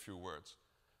 perhaps say a few words.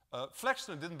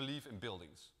 Flexner didn't believe in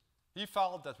buildings. He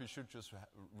felt that we should just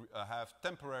have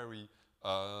temporary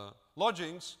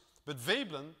lodgings, but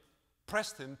Veblen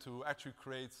pressed him to actually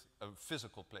create a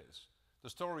physical place. The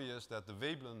story is that the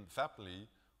Veblen family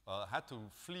had to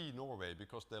flee Norway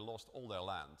because they lost all their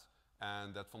land.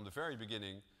 And that from the very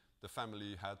beginning, the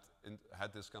family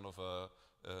had this kind of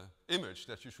image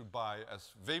that you should buy.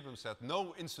 As Veblen said,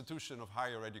 no institution of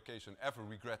higher education ever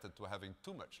regretted to having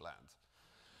too much land.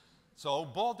 So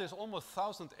bought this almost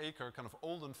 1,000-acre kind of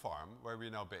olden farm where we're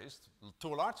now based, to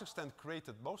a large extent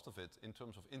created most of it in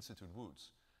terms of Institute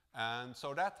Woods. And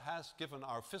so that has given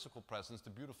our physical presence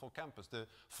the beautiful campus. The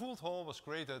food hall was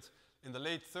created in the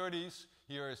late 30s.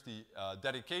 Here is the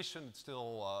dedication. It's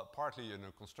still partly in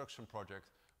a construction project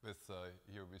with,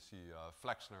 here we see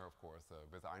Flexner, of course,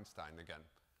 with Einstein again.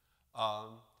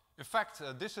 In fact,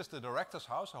 this is the director's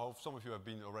house. I hope some of you have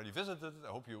been already visited.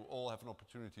 I hope you all have an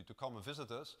opportunity to come and visit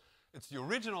us. It's the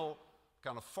original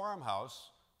kind of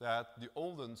farmhouse that the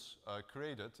Oldens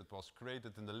created. It was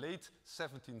created in the late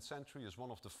 17th century as one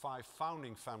of the 5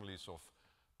 founding families of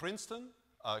Princeton,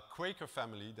 a Quaker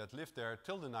family that lived there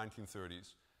till the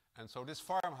 1930s. And so this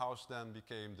farmhouse then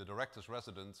became the director's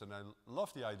residence, and I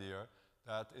love the idea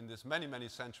that in this many, many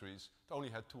centuries, it only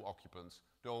had 2 occupants,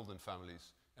 the Olden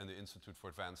families and the Institute for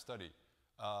Advanced Study.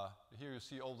 Here you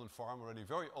see Olden Farm, already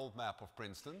very old map of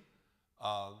Princeton.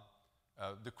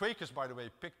 The Quakers, by the way,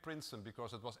 picked Princeton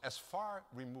because it was as far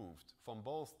removed from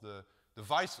both the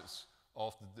vices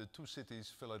of the 2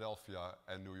 cities, Philadelphia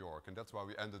and New York. And that's why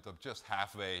we ended up just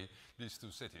halfway, these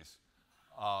 2 cities.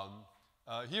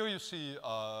 Here you see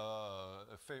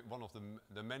one of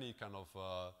the many kind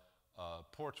of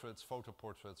portraits, photo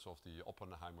portraits of the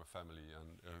Oppenheimer family,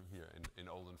 and here in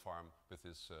Olden Farm with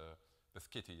with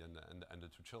Kitty and the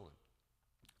 2 children.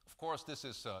 Of course, this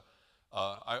is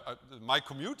my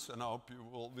commute, and I hope you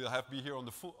will be here on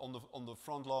the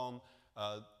front lawn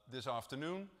this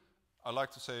afternoon. I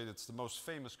like to say it's the most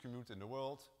famous commute in the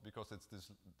world because it's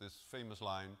this famous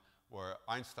line where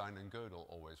Einstein and Gödel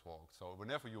always walked. So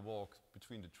whenever you walk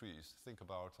between the trees, think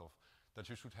about that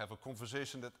you should have a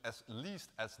conversation that at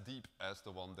least as deep as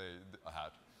the one they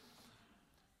had.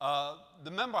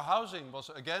 The member housing was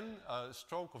again a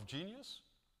stroke of genius.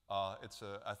 It's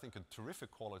I think a terrific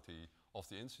quality of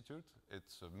the Institute.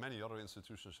 It's many other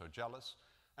institutions are jealous.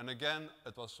 And again,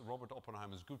 it was Robert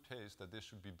Oppenheimer's good taste that this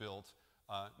should be built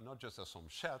not just as some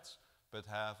sheds, but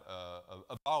have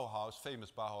a Bauhaus,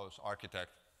 famous Bauhaus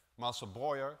architect, Marcel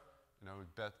Breuer. You know,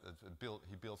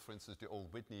 he built, for instance, the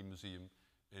old Whitney Museum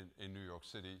in New York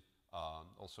City.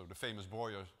 Also the famous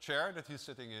Breuer chair that he's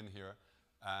sitting in here.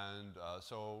 And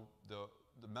so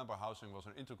the member housing was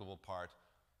an integral part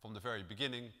from the very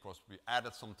beginning. Of course, we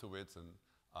added some to it,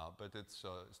 but it's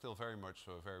still very much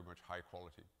high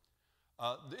quality.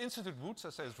 The Institute Woods,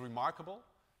 I say, is remarkable.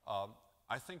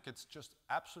 I think it's just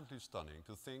absolutely stunning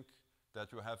to think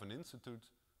that you have an institute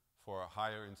for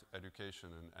higher education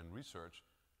and research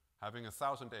having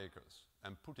 1,000 acres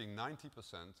and putting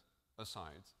 90%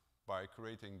 aside by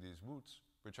creating these woods,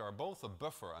 which are both a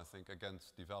buffer, I think,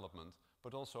 against development,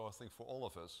 but also, I think, for all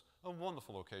of us, a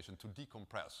wonderful occasion to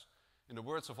decompress. In the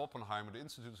words of Oppenheimer, the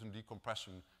Institute is a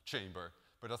decompression chamber,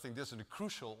 but I think this is a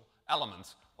crucial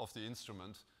element of the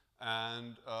instrument.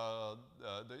 And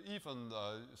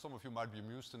some of you might be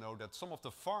amused to know that some of the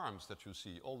farms that you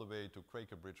see all the way to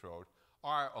Quaker Bridge Road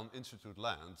are on Institute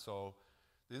land. So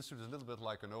the Institute is a little bit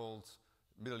like an old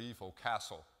medieval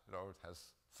castle. You know, it has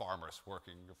farmers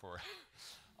working for.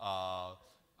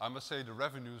 I must say the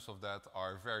revenues of that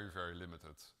are very, very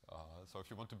limited. So if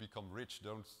you want to become rich,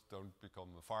 don't become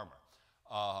a farmer.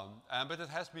 But it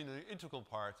has been an integral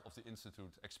part of the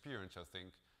Institute experience, I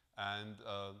think. And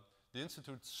the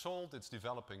Institute sold its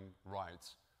developing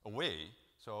rights away.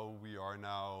 So we are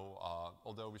now,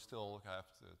 although we still have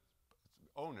to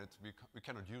own it, we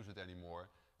cannot use it anymore.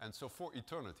 And so for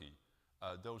eternity,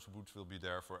 those woods will be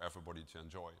there for everybody to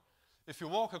enjoy. If you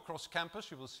walk across campus,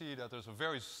 you will see that there's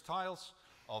various styles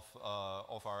of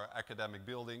our academic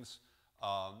buildings.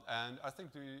 And I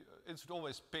think the Institute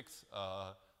always picked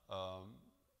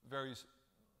very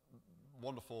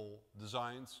wonderful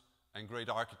designs and great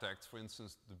architects. For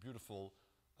instance, the beautiful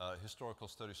Historical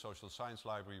Studies Social Science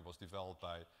Library was developed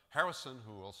by Harrison,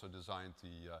 who also designed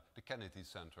the Kennedy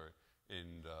Center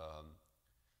in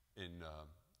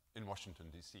Washington,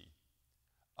 D.C.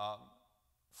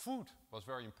 Food was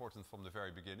very important from the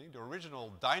very beginning. The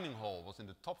original dining hall was in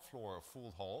the top floor of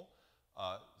Food Hall.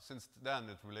 Since then,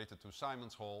 it related to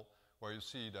Simon's Hall, where you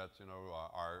see that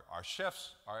our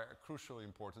chefs are crucially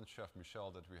important. Chef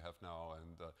Michel that we have now,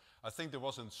 and I think there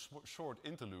was a short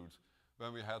interlude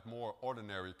when we had more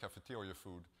ordinary cafeteria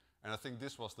food, and I think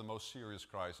this was the most serious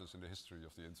crisis in the history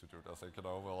of the Institute. I think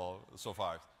we'll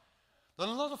survive. There's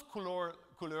a lot of couleur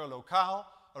locale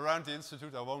around the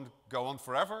Institute. I won't go on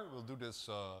forever. We'll do this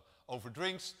over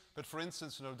drinks. But for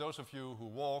instance, you know, those of you who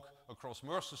walk across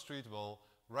Mercer Street will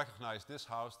recognize this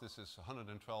house. This is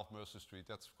 112 Mercer Street.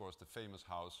 That's, of course, the famous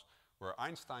house where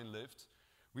Einstein lived.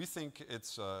 We think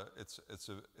it's a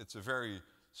very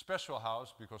special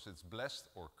house because it's blessed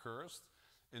or cursed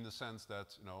in the sense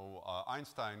that, you know,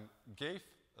 Einstein gave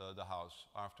the house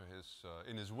after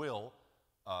in his will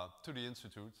to the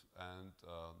Institute and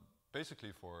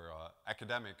basically for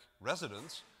academic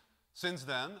residence. Since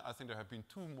then, I think there have been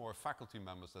 2 more faculty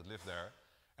members that live there,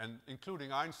 and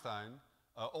including Einstein,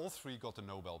 all 3 got the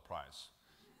Nobel Prize.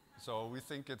 So we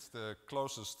think it's the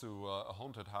closest to a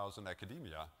haunted house in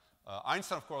academia.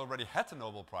 Einstein, of course, already had the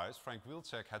Nobel Prize. Frank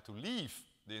Wilczek had to leave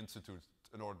the Institute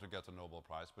in order to get the Nobel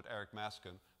Prize, but Eric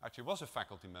Maskin actually was a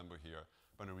faculty member here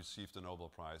when he received the Nobel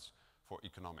Prize for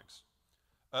economics.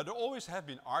 There always have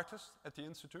been artists at the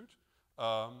Institute.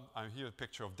 I have here a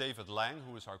picture of David Lang,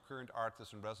 who is our current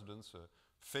artist in residence, a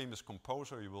famous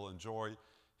composer. You will enjoy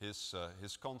his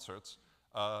concerts.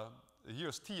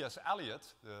 Here's T.S. Eliot,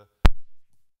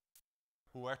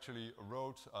 who actually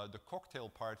wrote The Cocktail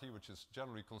Party, which is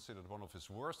generally considered one of his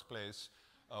worst plays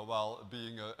while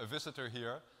being a visitor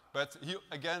here. But he,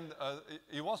 again,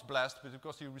 he was blessed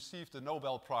because he received the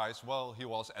Nobel Prize while he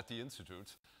was at the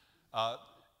Institute. I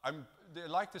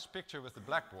like this picture with the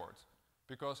blackboard,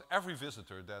 because every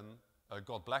visitor then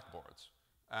got blackboards.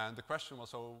 And the question was,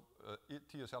 so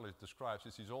T.S. Eliot describes,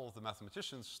 he sees all of the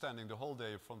mathematicians standing the whole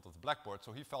day in front of the blackboard,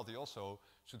 so he felt he also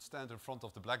should stand in front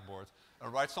of the blackboard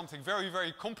and write something very,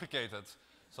 very complicated.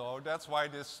 So that's why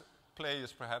this play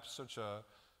is perhaps such a,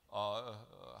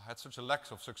 had such a lack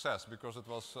of success, because it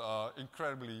was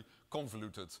incredibly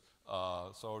convoluted.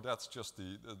 So that's just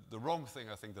the wrong thing,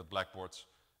 I think, that blackboards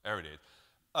eradicate.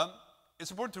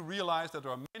 It's important to realize that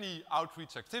there are many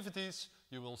outreach activities.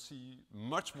 You will see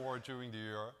much more during the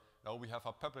year. Now we have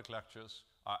our public lectures,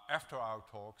 our after-hour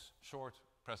talks, short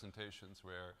presentations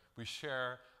where we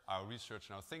share our research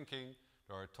and our thinking.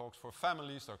 There are talks for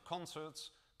families, there are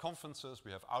concerts, conferences.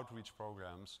 We have outreach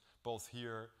programs, both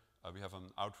here. We have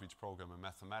an outreach program in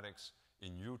mathematics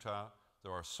in Utah.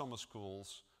 There are summer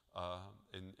schools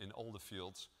in all the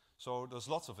fields. So there's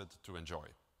lots of it to enjoy.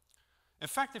 In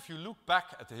fact, if you look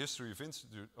back at the history of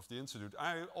the Institute,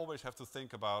 I always have to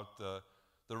think about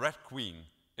the Red Queen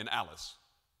in Alice.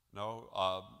 You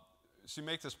know, she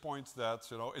makes this point that,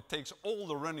 you know, it takes all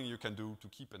the running you can do to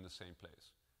keep in the same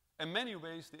place. In many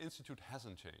ways, the Institute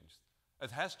hasn't changed. It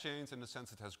has changed in the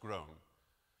sense it has grown.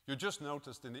 You just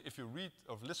noticed, if you read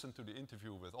or listen to the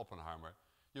interview with Oppenheimer,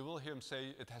 you will hear him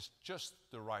say it has just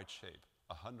the right shape,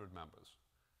 100 members.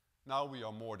 Now we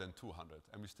are more than 200,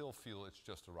 and we still feel it's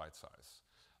just the right size.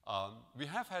 We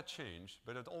have had change,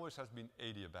 but it always has been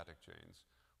adiabatic change,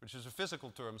 which is a physical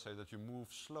term, say that you move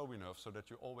slow enough so that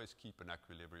you always keep an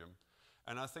equilibrium.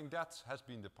 And I think that has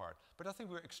been the part. But I think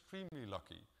we're extremely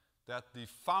lucky that the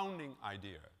founding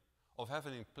idea of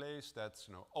having a place that's,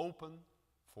 you know, open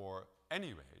for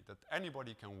any way, that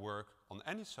anybody can work on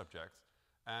any subject,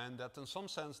 and that in some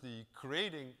sense the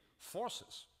creating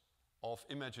forces of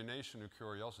imagination and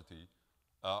curiosity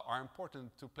are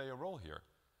important to play a role here.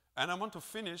 And I want to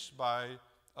finish by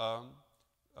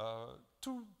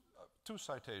two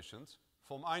citations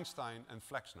from Einstein and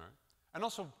Flexner, and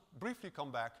also briefly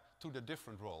come back to the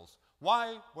different roles.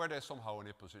 Why were they somehow in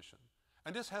a position?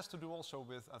 And this has to do also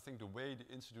with, I think, the way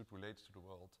the Institute relates to the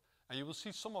world. And you will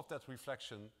see some of that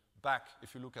reflection back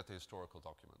if you look at the historical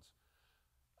documents.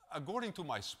 According to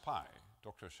my spy,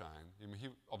 Dr. Schein,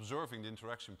 observing the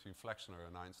interaction between Flexner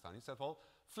and Einstein, he said, well,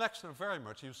 Flexner very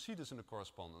much, you see this in the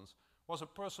correspondence, was a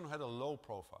person who had a low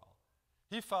profile.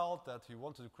 He felt that he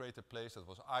wanted to create a place that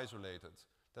was isolated,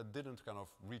 that didn't kind of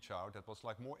reach out, that was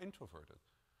like more introverted.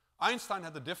 Einstein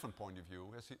had a different point of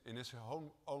view, in his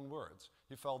own words.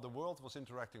 He felt the world was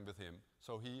interacting with him,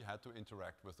 so he had to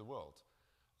interact with the world.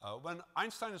 When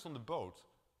Einstein is on the boat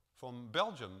from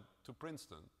Belgium to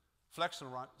Princeton, Flexner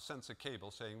sends a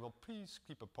cable saying, well, please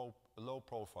keep a low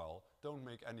profile, don't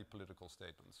make any political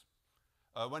statements.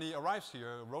 When he arrives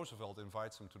here, Roosevelt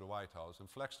invites him to the White House, and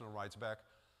Flexner writes back,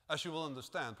 as you will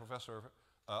understand, Professor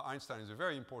Einstein is a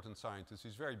very important scientist,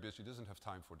 he's very busy, doesn't have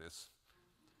time for this.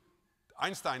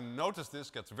 Einstein noticed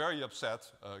this, gets very upset,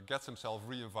 gets himself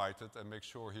re-invited, and makes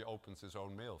sure he opens his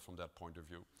own mail from that point of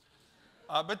view.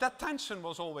 But that tension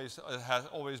was has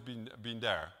always been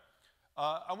there.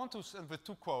 I want to end with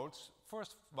two quotes.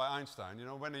 First, by Einstein. You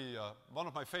know, when one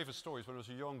of my favorite stories, when he was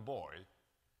a young boy,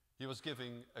 he was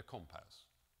giving a compass.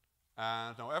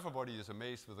 And now everybody is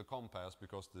amazed with the compass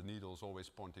because the needle is always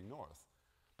pointing north.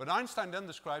 But Einstein then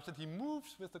describes that he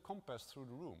moves with the compass through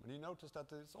the room, and he noticed that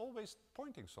it's always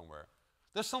pointing somewhere.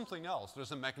 There's something else.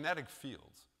 There's a magnetic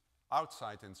field.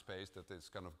 outside in space that is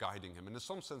kind of guiding him. And in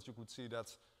some sense, you could see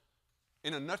that,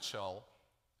 in a nutshell,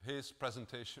 his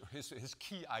presentation, his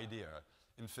key idea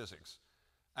in physics.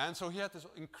 And so he had this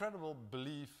incredible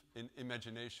belief in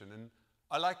imagination. And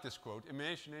I like this quote: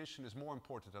 imagination is more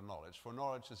important than knowledge, for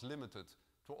knowledge is limited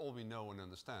to all we know and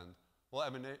understand. Well,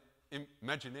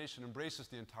 imagination embraces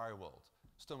the entire world,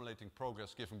 stimulating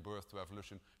progress, giving birth to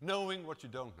evolution, knowing what you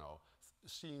don't know,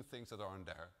 seeing things that aren't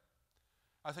there.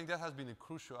 I think that has been a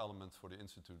crucial element for the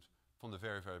Institute from the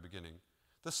very, very beginning.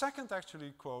 The second,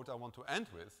 actually, quote I want to end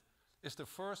with is the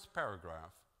first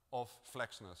paragraph of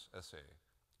Flexner's essay.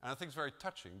 And I think it's very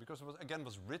touching because it was, again,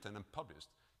 was written and published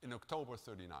in October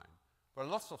 '39, where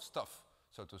lots of stuff,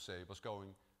 so to say, was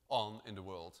going on in the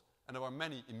world, and there were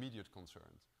many immediate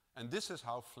concerns. And this is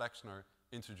how Flexner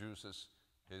introduces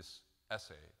his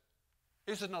essay.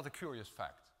 Is it not a curious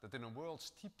fact that in a world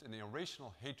steeped in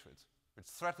irrational hatred, which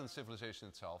threatens civilization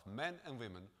itself, men and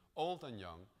women, old and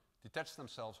young, detach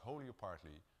themselves wholly or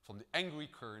partly from the angry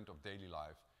current of daily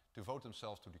life, devote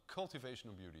themselves to the cultivation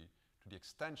of beauty, to the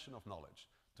extension of knowledge,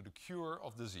 to the cure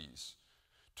of disease,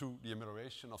 to the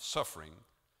amelioration of suffering,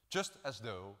 just as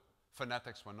though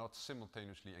fanatics were not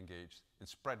simultaneously engaged in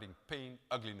spreading pain,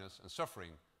 ugliness, and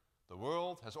suffering. The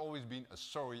world has always been a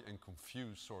sorry and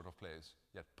confused sort of place,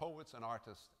 yet poets and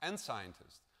artists and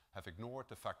scientists have ignored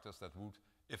the factors that would,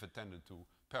 if attended to,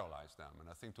 paralyze them. And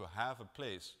I think to have a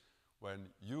place when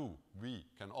we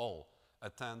can all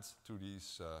attend to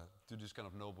these kind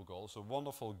of noble goals, a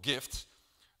wonderful gift.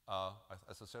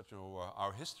 As I said, you know,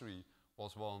 our history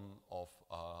was one of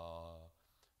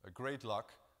great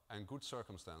luck and good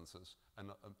circumstances,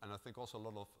 and I think also a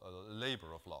lot of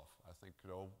labor of love. I think, you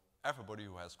know, everybody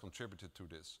who has contributed to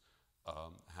this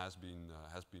has been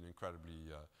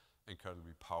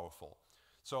incredibly powerful.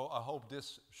 So I hope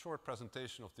this short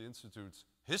presentation of the Institute's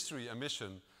history and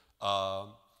mission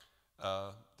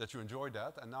that you enjoyed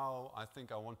that. And now I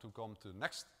think I want to come to the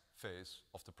next phase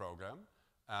of the program.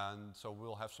 And so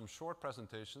we'll have some short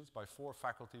presentations by 4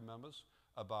 faculty members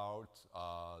about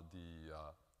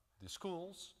the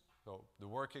schools, so the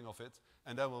working of it.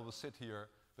 And then we will sit here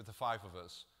with the 5 of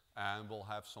us and we'll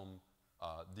have some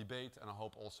debate, and I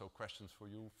hope also questions for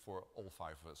you, for all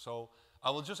 5 of us. So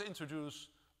I will just introduce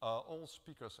all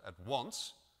speakers at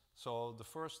once. So the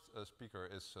first speaker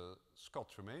is Scott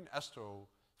Tremaine,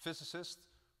 astrophysicist,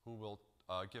 who will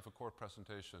give a short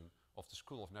presentation of the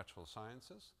School of Natural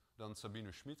Sciences. Then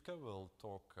Sabine Schmidtke will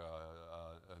talk,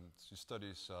 and she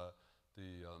studies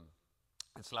the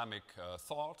Islamic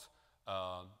thought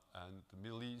and the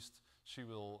Middle East. She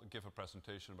will give a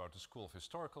presentation about the School of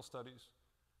Historical Studies.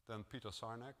 Then Peter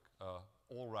Sarnak,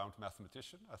 all-round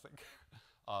mathematician, I think,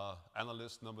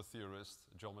 analyst, number theorist,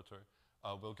 geometer,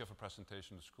 will give a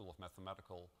presentation to the School of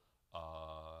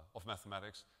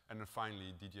Mathematics. And then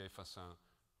finally, Didier Fassin,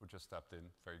 who just stepped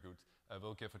in, very good,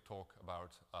 will give a talk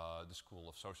about the School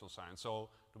of Social Science. So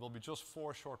there will be just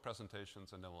 4 short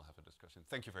presentations, and then we'll have a discussion.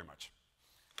 Thank you very much.